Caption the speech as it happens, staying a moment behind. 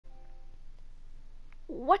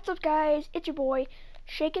What's up, guys? It's your boy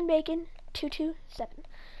Shaken Bacon 227.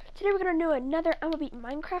 Today we're gonna do another Imma beat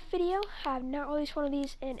Minecraft video. I have not released one of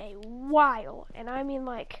these in a while, and I mean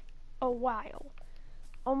like a while,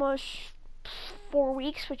 almost 4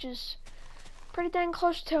 weeks, which is pretty dang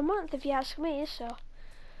close to a month if you ask me. So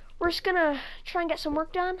we're just gonna try and get some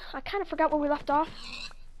work done. I kind of forgot where we left off.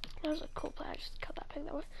 That was a cool play. I just cut that pig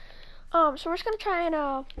that way. So we're just gonna try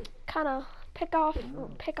and kind of pick off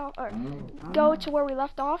or go to where we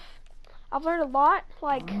left off. I've learned a lot.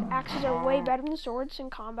 Like, axes are way better than swords in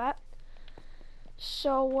combat.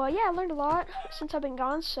 So yeah, I learned a lot since I've been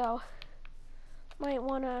gone. So might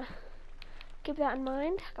wanna keep that in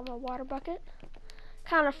mind. Got my water bucket.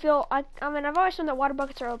 Kind of feel I mean, I've always known that water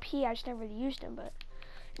buckets are OP. I just never really used them, but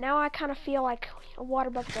now I kind of feel like a water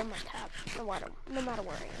bucket I must have, no matter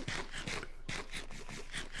where I am.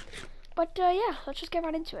 But yeah, let's just get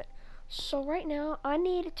right into it. So right now, I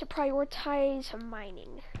need to prioritize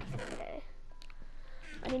mining. Okay.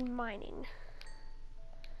 I need mining.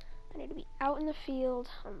 I need to be out in the field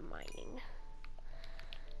mining.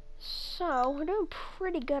 So, we're doing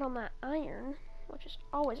pretty good on that iron, which is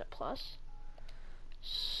always a plus.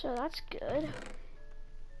 So that's good.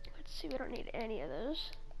 Let's see, we don't need any of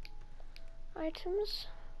those items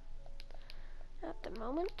at the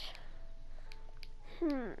moment.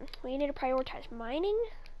 We need to prioritize mining.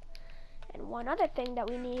 And one other thing that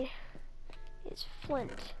we need is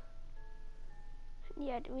flint.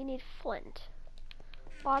 Yeah, we need flint.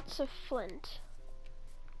 Lots of flint.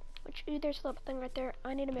 Which, ooh, there's a little thing right there.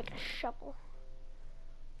 I need to make a shovel.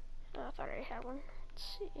 Oh, I thought I already had one.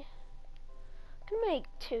 Let's see. I can make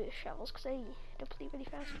 2 shovels because they deplete really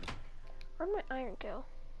fast. Where'd my iron go?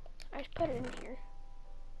 I just put it in here.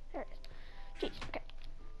 There it is. Jeez, okay.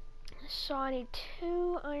 So I need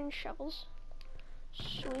 2 iron shovels.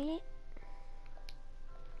 Sweet.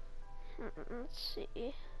 Let's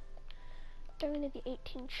see. Then we need the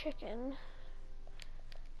 18 chicken.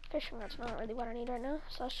 Fishing rod's not really what I need right now.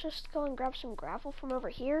 So let's just go and grab some gravel from over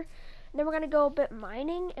here. And then we're gonna go a bit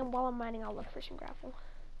mining, and while I'm mining I'll look for some gravel.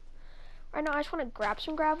 Right now I just wanna grab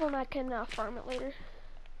some gravel and I can farm it later.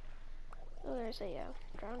 Oh, there's a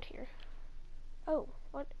drowned here. Oh,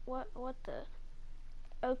 what the?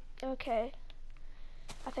 Oh, okay.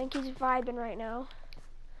 I think he's vibing right now.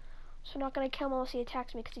 So I'm not gonna kill him unless he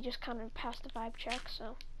attacks me because he just kind of passed the vibe check.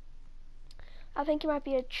 So I think he might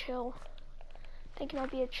be a chill. I think he might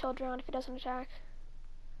be a chill drown if he doesn't attack.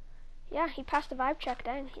 Yeah, he passed the vibe check.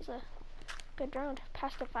 Dang, he's a good drown.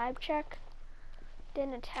 Passed the vibe check.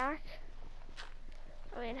 Didn't attack.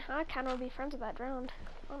 I mean, I kind of would be friends with that drowned,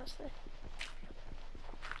 honestly.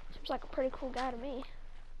 Seems like a pretty cool guy to me.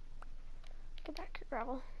 Get back here,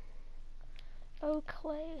 gravel. Oh,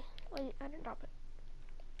 clay. Wait, I didn't drop it.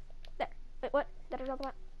 There. Wait, what? Did I drop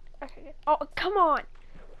that? Okay, good. Oh, come on! I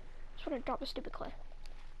just wanted to drop the stupid clay.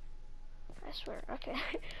 I swear. Okay.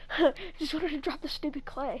 Just wanted to drop the stupid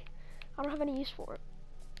clay. I don't have any use for it.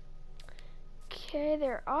 Okay,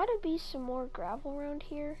 there ought to be some more gravel around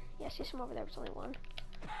here. Yeah, I see some over there, but it's only 1.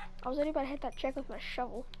 I was about to hit that chick with my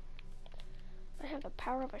shovel. I have the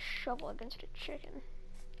power of a shovel against a chicken.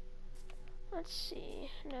 Let's see.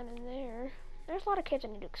 None in there. There's a lot of caves I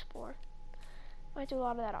need to explore. Might do a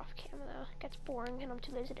lot of that off camera though. It gets boring and I'm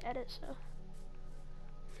too lazy to edit, so.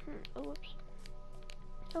 Oh, whoops.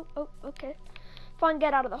 Oh, okay. If I can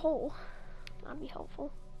get out of the hole, that'd be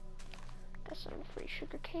helpful. Got some free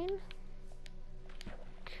sugar cane.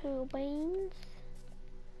 Cool beans.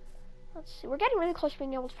 Let's see. We're getting really close to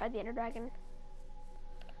being able to fight the Ender Dragon.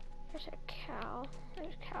 There's a cow.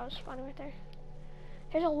 There's cows spawning right there.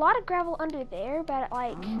 There's a lot of gravel under there, but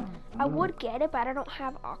like, I would get it, but I don't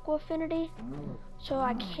have aqua affinity, so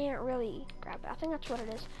I can't really grab it. I think that's what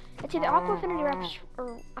it is. It's either aqua affinity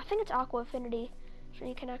or I think it's aqua affinity, so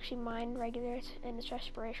you can actually mine regular, and it's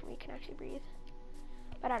respiration where you can actually breathe.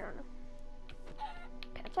 But I don't know.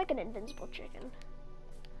 Okay, it's like an invincible chicken.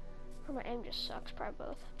 Or my aim just sucks, probably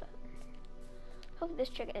both. But hopefully this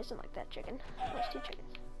chicken isn't like that chicken. There's 2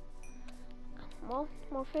 chickens. Well,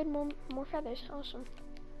 more food, more feathers. Awesome.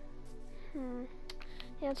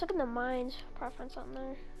 Yeah, let's look in the mines. Probably find something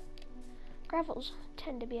there. Gravels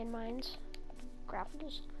tend to be in mines.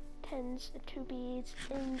 Gravels tends to be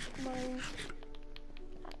in mines.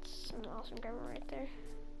 That's some awesome gravel right there.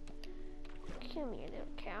 Come here, little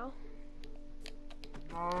cow.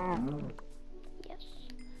 Yes.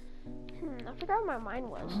 I forgot where my mine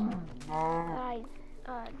was. That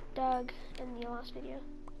I dug in the last video.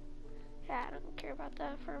 Yeah, I don't care about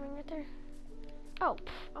that farming right there. Oh,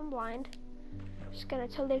 I'm blind. Just gonna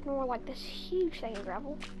totally ignore like this huge thing of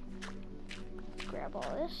gravel. Grab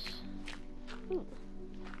all this. Ooh.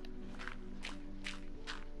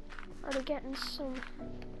 already getting some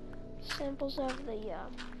samples of the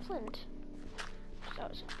flint. So that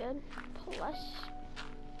was good. Plus,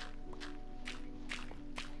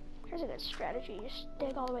 here's a good strategy. Just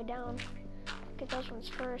dig all the way down. Get those ones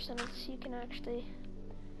first, and so you can actually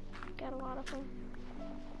get a lot of them.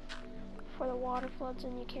 Before the water floods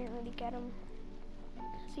in, you can't really get them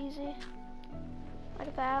as easy.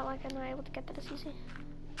 Like that, like I'm not able to get that as easy.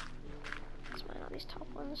 Let's mine all these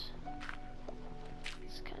top ones.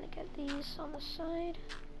 Let's kind of get these on the side.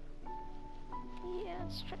 Yeah,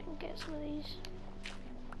 let's try and get some of these.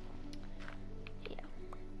 Yeah.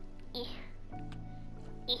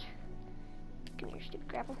 Come here, stupid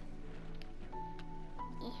gravel.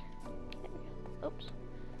 There we go. Oops.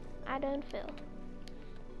 I done fell.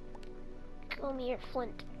 Come here,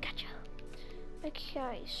 flint. Gotcha.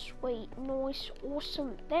 Okay, sweet, nice,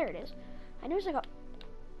 awesome. There it is. I knew it was like a...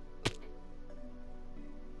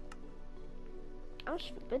 I'm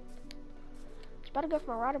stupid. I was about to go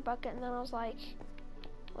for my water bucket, and then I was like,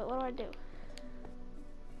 wait, what do I do?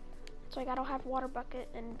 So I gotta have a water bucket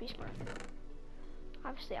and be smart.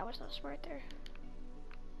 Obviously, I was not smart there.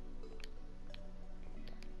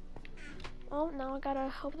 Well, now I gotta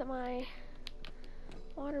hope that my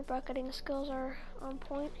water bucketing skills are on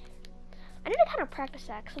point. I need to kind of practice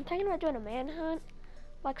that, because I'm thinking about doing a manhunt,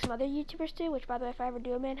 like some other YouTubers do, which, by the way, if I ever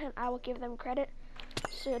do a manhunt, I will give them credit.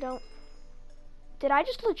 So don't... Did I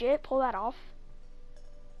just legit pull that off?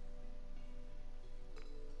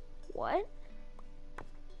 What?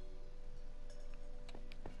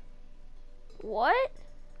 What?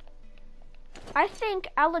 I think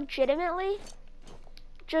I legitimately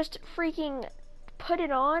just freaking put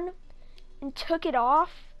it on and took it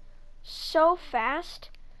off so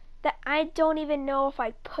fast that I don't even know if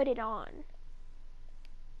I put it on.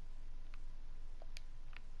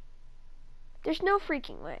 There's no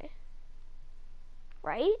freaking way.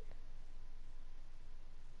 Right?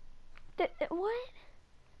 What?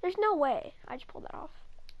 There's no way I just pulled that off.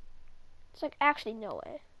 It's like actually no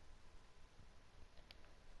way.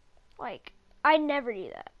 Like, I never do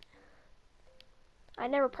that. I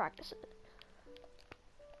never practice it.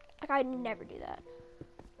 Like, I never do that.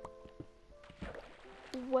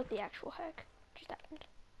 What the actual heck just happened?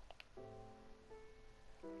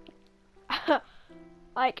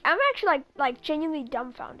 Like, I'm actually like genuinely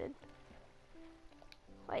dumbfounded.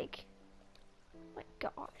 Like, my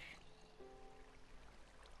gosh.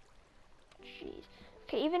 Jeez.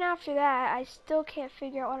 Okay, even after that, I still can't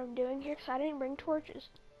figure out what I'm doing here because I didn't bring torches.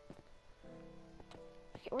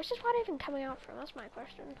 Okay, where's this water even coming out from? That's my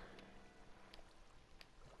question.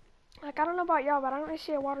 Like, I don't know about y'all, but I don't really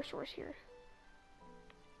see a water source here.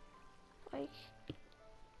 Like,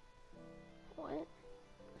 what?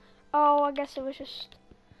 Oh, I guess it was just,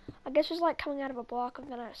 it was like coming out of a block and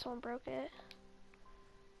then someone broke it.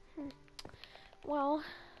 Well,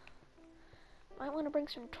 might want to bring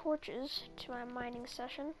some torches to my mining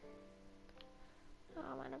session.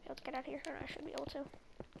 I might not be able to get out of here, or I should be able to.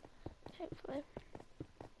 Hopefully.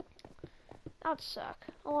 That would suck.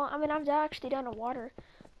 Well, I mean, I've actually done a water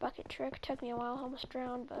bucket trick. It took me a while, almost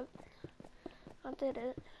drowned, but I did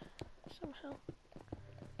it somehow.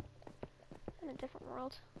 In a different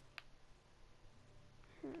world.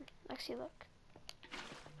 Actually, look.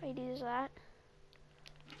 All you do is that.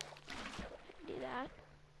 Do that.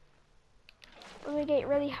 When we get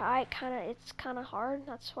really high, it's kind of hard.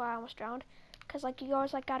 That's why I almost drowned. Cause like you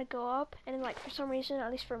always like gotta go up, and then, like for some reason,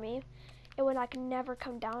 at least for me, it would like never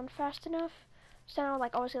come down fast enough. So then I would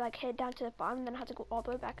like always like hit down to the bottom, and then I had to go all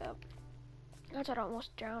the way back up. That's why I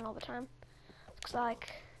almost drown all the time. Cause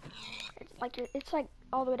it's like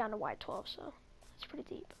all the way down to wide 12, so it's pretty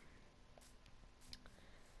deep.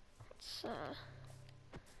 Let's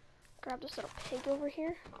grab this little pig over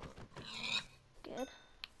here. Good.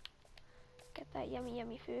 Get that yummy,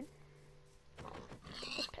 yummy food.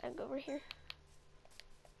 Get this pig over here.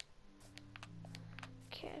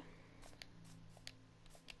 Okay.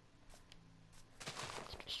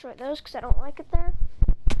 Let's destroy those because I don't like it there.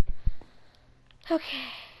 Okay.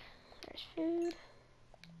 There's food.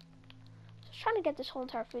 Just trying to get this whole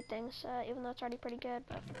entire food thing, so even though it's already pretty good,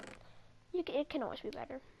 but it can always be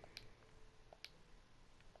better.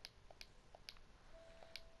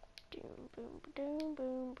 Boom, boom, boom,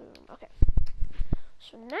 boom, boom. Okay.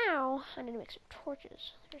 So now I need to make some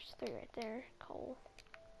torches. There's 3 right there. Coal.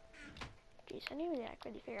 Jeez, I need to like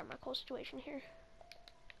really figure out my coal situation here.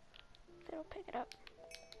 If it'll pick it up.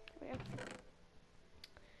 There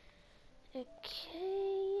we go.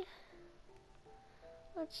 Okay.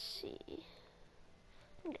 Let's see.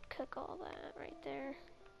 I need to cook all that right there.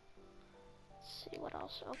 Let's see what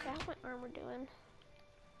else. Okay, how's my armor doing?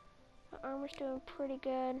 My armor's doing pretty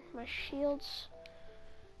good. My shield's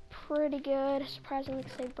pretty good. Surprisingly,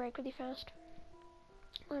 because they break really fast.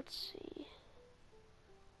 Let's see.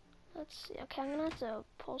 Okay, I'm gonna have to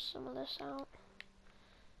pull some of this out.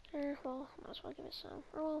 Well, might as well give it some.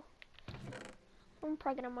 Or well, I'm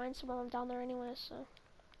probably gonna mine some while I'm down there anyway, so.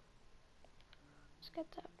 Let's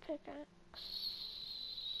get that pickaxe.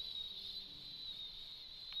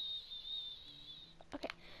 Okay.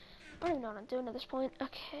 I don't even know what I'm doing at this point.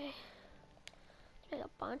 Okay. Let's make a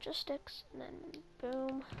bunch of sticks, and then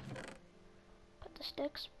boom. Put the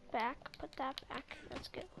sticks back, put that back. Let's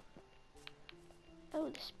go. Oh,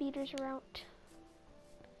 the speeders are out.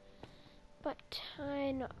 But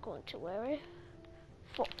I'm not going to worry,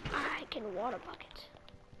 for I can water bucket.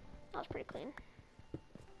 That was pretty clean.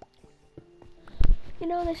 You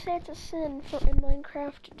know, they say it's a sin for in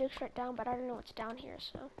Minecraft to dig straight down, but I don't know what's down here,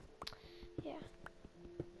 so yeah.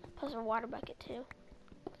 Plus a water bucket too.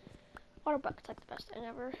 Water bucket's like the best thing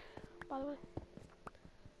ever, by the way.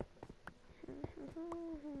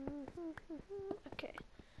 Okay.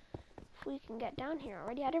 If we can get down here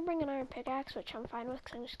already. I didn't bring an iron pickaxe, which I'm fine with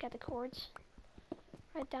because I just got the cords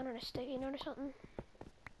right down on a sticky note or something.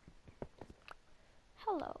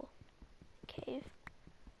 Hello. Cave.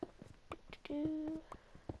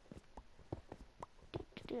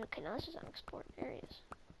 Okay, now this is unexplored areas.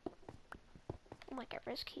 I might get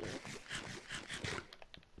risk here.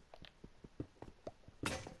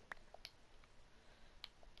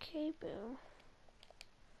 Okay, boom.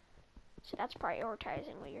 So that's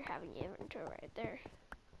prioritizing what you're having in your inventory right there.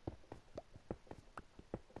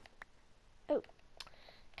 Oh,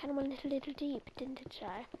 kind of went a little deep, didn't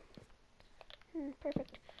I?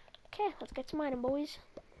 Perfect. Okay, let's get some mining, boys.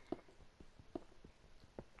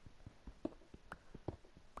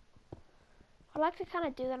 I'd like to kind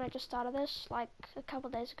of do that. I just thought of this like a couple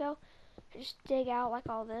days ago. Just dig out like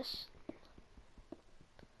all this,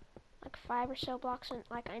 like 5 or so blocks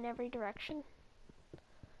in every direction,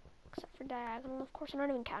 except for diagonal. Of course, I'm not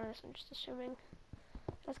even counting this. I'm just assuming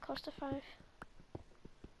that's close to 5.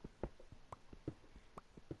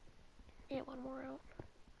 Yeah, one more out,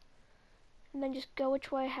 and then just go which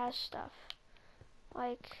way has stuff.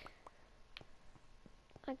 Like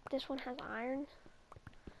this one has iron.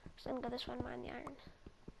 So then go this way and mine the iron.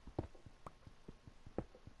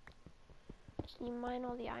 So you mine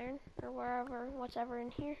all the iron, or wherever, whatever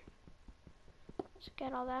in here. Just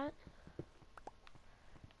get all that.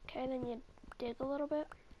 Okay, then you dig a little bit.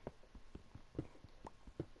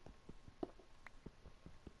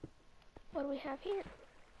 What do we have here?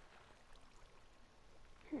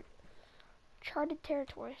 Charted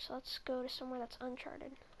territory, so let's go to somewhere that's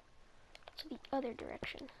uncharted. To the other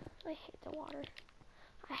direction. I hate the water.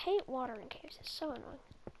 I hate water in caves, it's so annoying.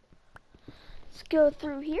 Let's go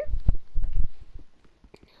through here.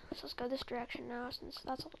 So let's go this direction now since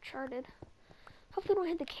that's all charted. Hopefully we don't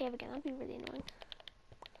hit the cave again, that'd be really annoying.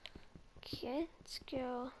 Okay, let's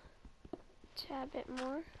go to a bit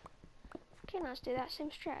more. Okay, now let's do that same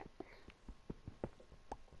strat.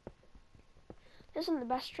 This isn't the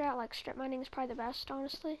best strat, like strip mining is probably the best,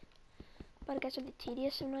 honestly. But it gets a bit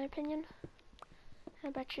tedious in my opinion. I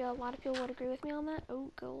bet you a lot of people would agree with me on that. Oh,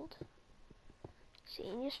 gold. See,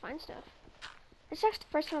 you just find stuff. It's actually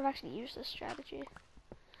the first time I've actually used this strategy.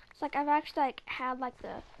 It's like I've actually had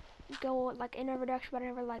the gold in every direction, but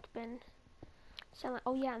I've never been saying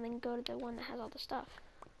oh yeah, and then go to the one that has all the stuff.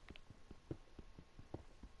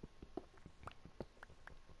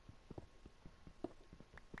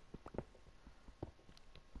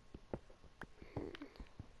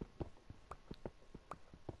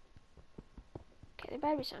 Okay, there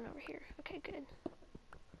better be something over here. Okay, good.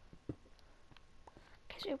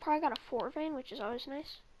 Okay, so we probably got a 4 vein, which is always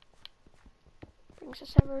nice. Brings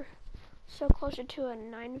us ever so closer to a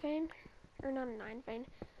 9 vein, or not a 9 vein,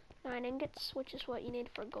 9 ingots, which is what you need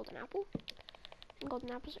for a golden apple. And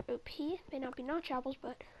golden apples are OP. May not be notch apples,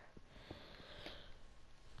 but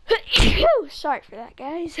sorry for that,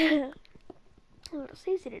 guys. A little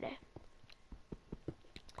sneezy today.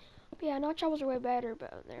 But yeah, notch apples are way better,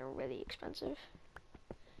 but they're really expensive.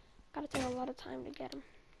 Gotta take a lot of time to get them.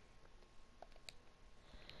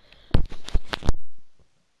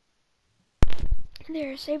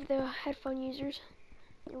 There, save the headphone users.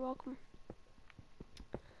 You're welcome.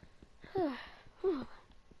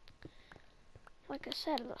 Like I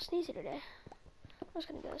said, a little sneezy today. I'm just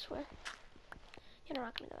gonna go this way. Yeah, I'm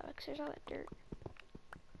not gonna go that way because there's all that dirt.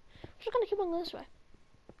 I'm just gonna keep on going this way.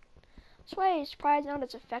 This way is probably not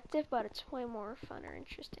as effective, but it's way more fun or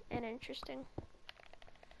interesting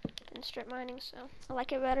than strip mining, so I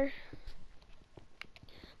like it better.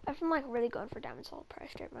 If I'm really going for diamonds, I'll probably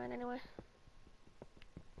strip mine anyway.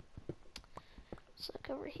 Let's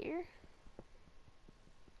look over here.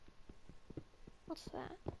 What's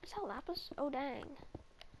that? Is that lapis? Oh dang.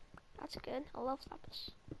 That's good. I love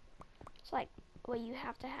lapis. It's like what you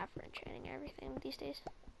have to have for enchanting everything these days.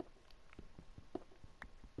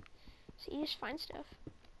 So you just find stuff.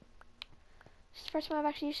 This is the first time I've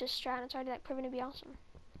actually used this strat and it's already like proven to be awesome.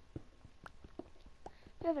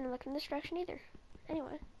 We haven't looked in this direction either.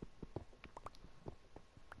 Anyway.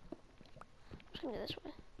 I'm just gonna go this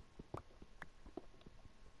way.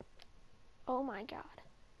 Oh my god.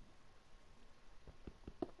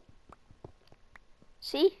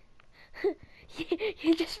 See?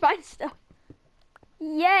 You just find stuff.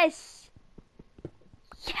 Yes!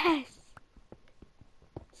 Yes!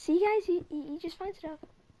 See guys, you just find stuff.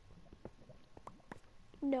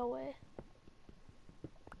 No way.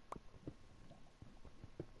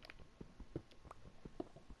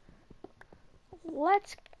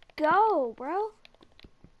 Let's go, bro.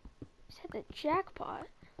 Just hit the jackpot.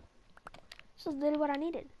 This is literally what I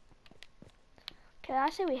needed. Okay,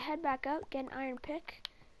 I say we head back up, get an iron pick,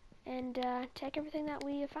 and take everything that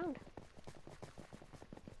we have found.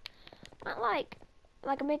 Not like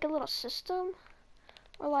make a little system,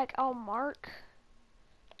 or like I'll mark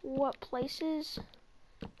what places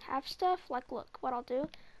have stuff. Like, look, what I'll do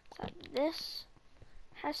is that this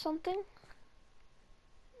has something,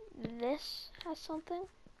 this has something.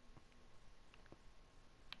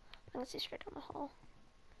 Let's see straight down the hall,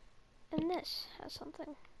 and this has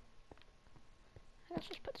something. Let's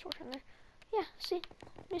just put this torch in there. Yeah, see,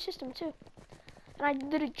 new system too. And I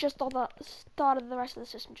literally just thought of the rest of the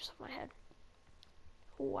system just off my head.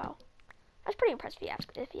 Wow, that's pretty impressive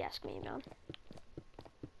if you ask me, man.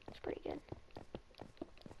 It's pretty good.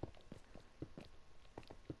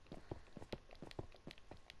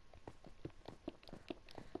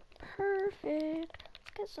 Perfect.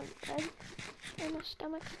 Let's get some bread in my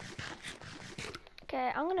stomach.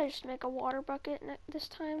 Okay, I'm gonna just make a water bucket this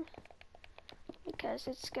time because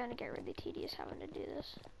it's gonna get really tedious having to do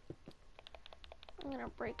this. I'm gonna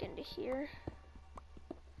break into here.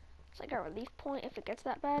 It's like a relief point if it gets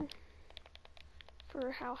that bad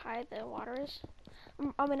for how high the water is.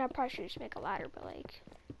 I mean, I probably should just make a ladder, but like,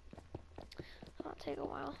 it'll take a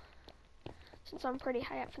while since I'm pretty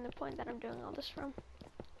high up from the point that I'm doing all this from.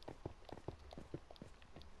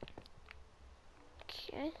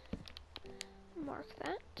 Okay, mark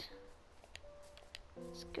that.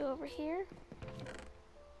 Let's go over here,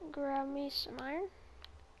 grab me some iron,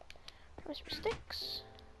 grab me some sticks.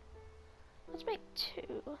 Let's make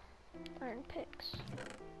 2 iron picks.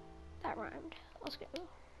 That rhymed. Let's go.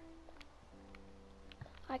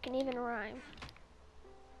 I can even rhyme.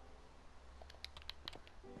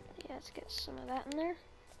 Yeah, let's get some of that in there.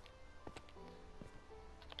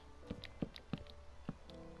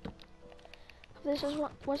 This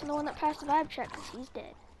wasn't the one that passed the vibe check because he's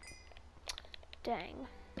dead. Dang.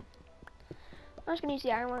 I'm just gonna use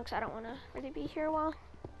the iron one because I don't want to really be here a while.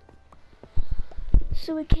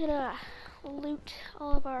 So we can loot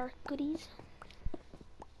all of our goodies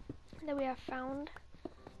that we have found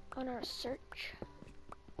on our search.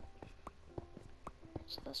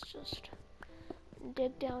 So let's just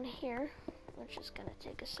dig down here, which is gonna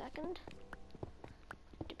take a second.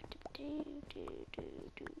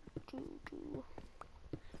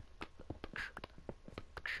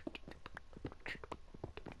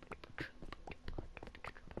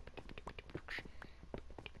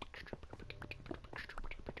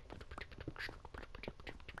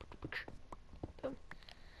 Boom.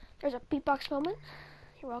 There's a beatbox moment.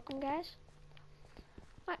 You're welcome, guys.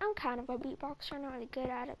 I'm kind of a beatboxer, not really good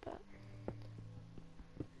at it, but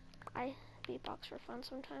I beatbox for fun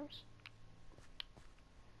sometimes.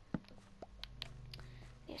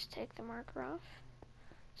 Just take the marker off.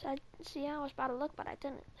 So I was about to look, but I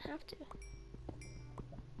didn't have to.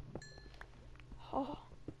 Oh,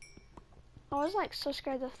 I was like so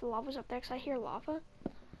scared that the lava was up there because I hear lava.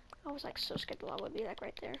 I was like so scared the lava would be like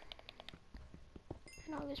right there,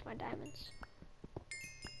 and I'll lose my diamonds.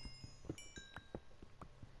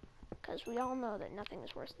 Because we all know that nothing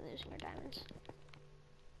is worse than losing your diamonds.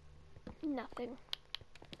 Nothing.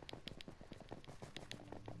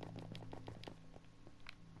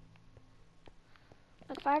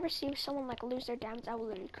 Like, if I ever see someone like lose their diamonds, I will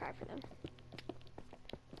literally cry for them.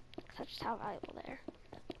 That's just how valuable they are.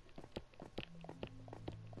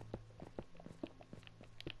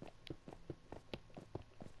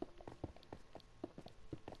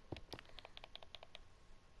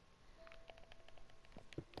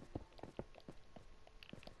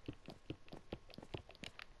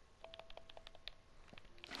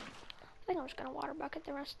 I think I'm just gonna water bucket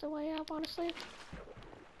the rest of the way up, honestly,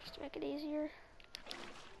 just to make it easier.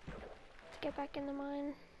 get back in the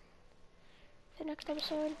mine for the next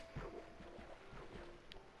episode.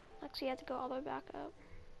 Actually, you have to go all the way back up.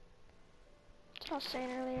 That's what I was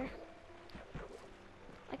saying earlier.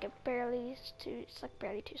 Like it barely is too, it's like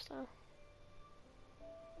barely too slow.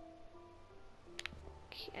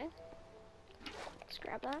 Okay. Let's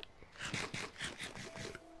grab that.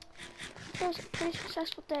 That was a pretty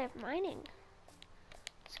successful day of mining.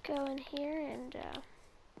 Let's go in here and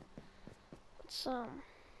let's throw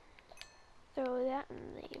that in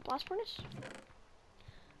the blast furnace.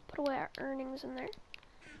 Put away our earnings in there.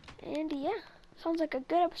 And yeah, sounds like a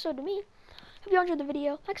good episode to me. Hope you all enjoyed the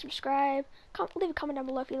video. Like, subscribe, leave a comment down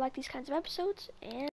below if you like these kinds of episodes, and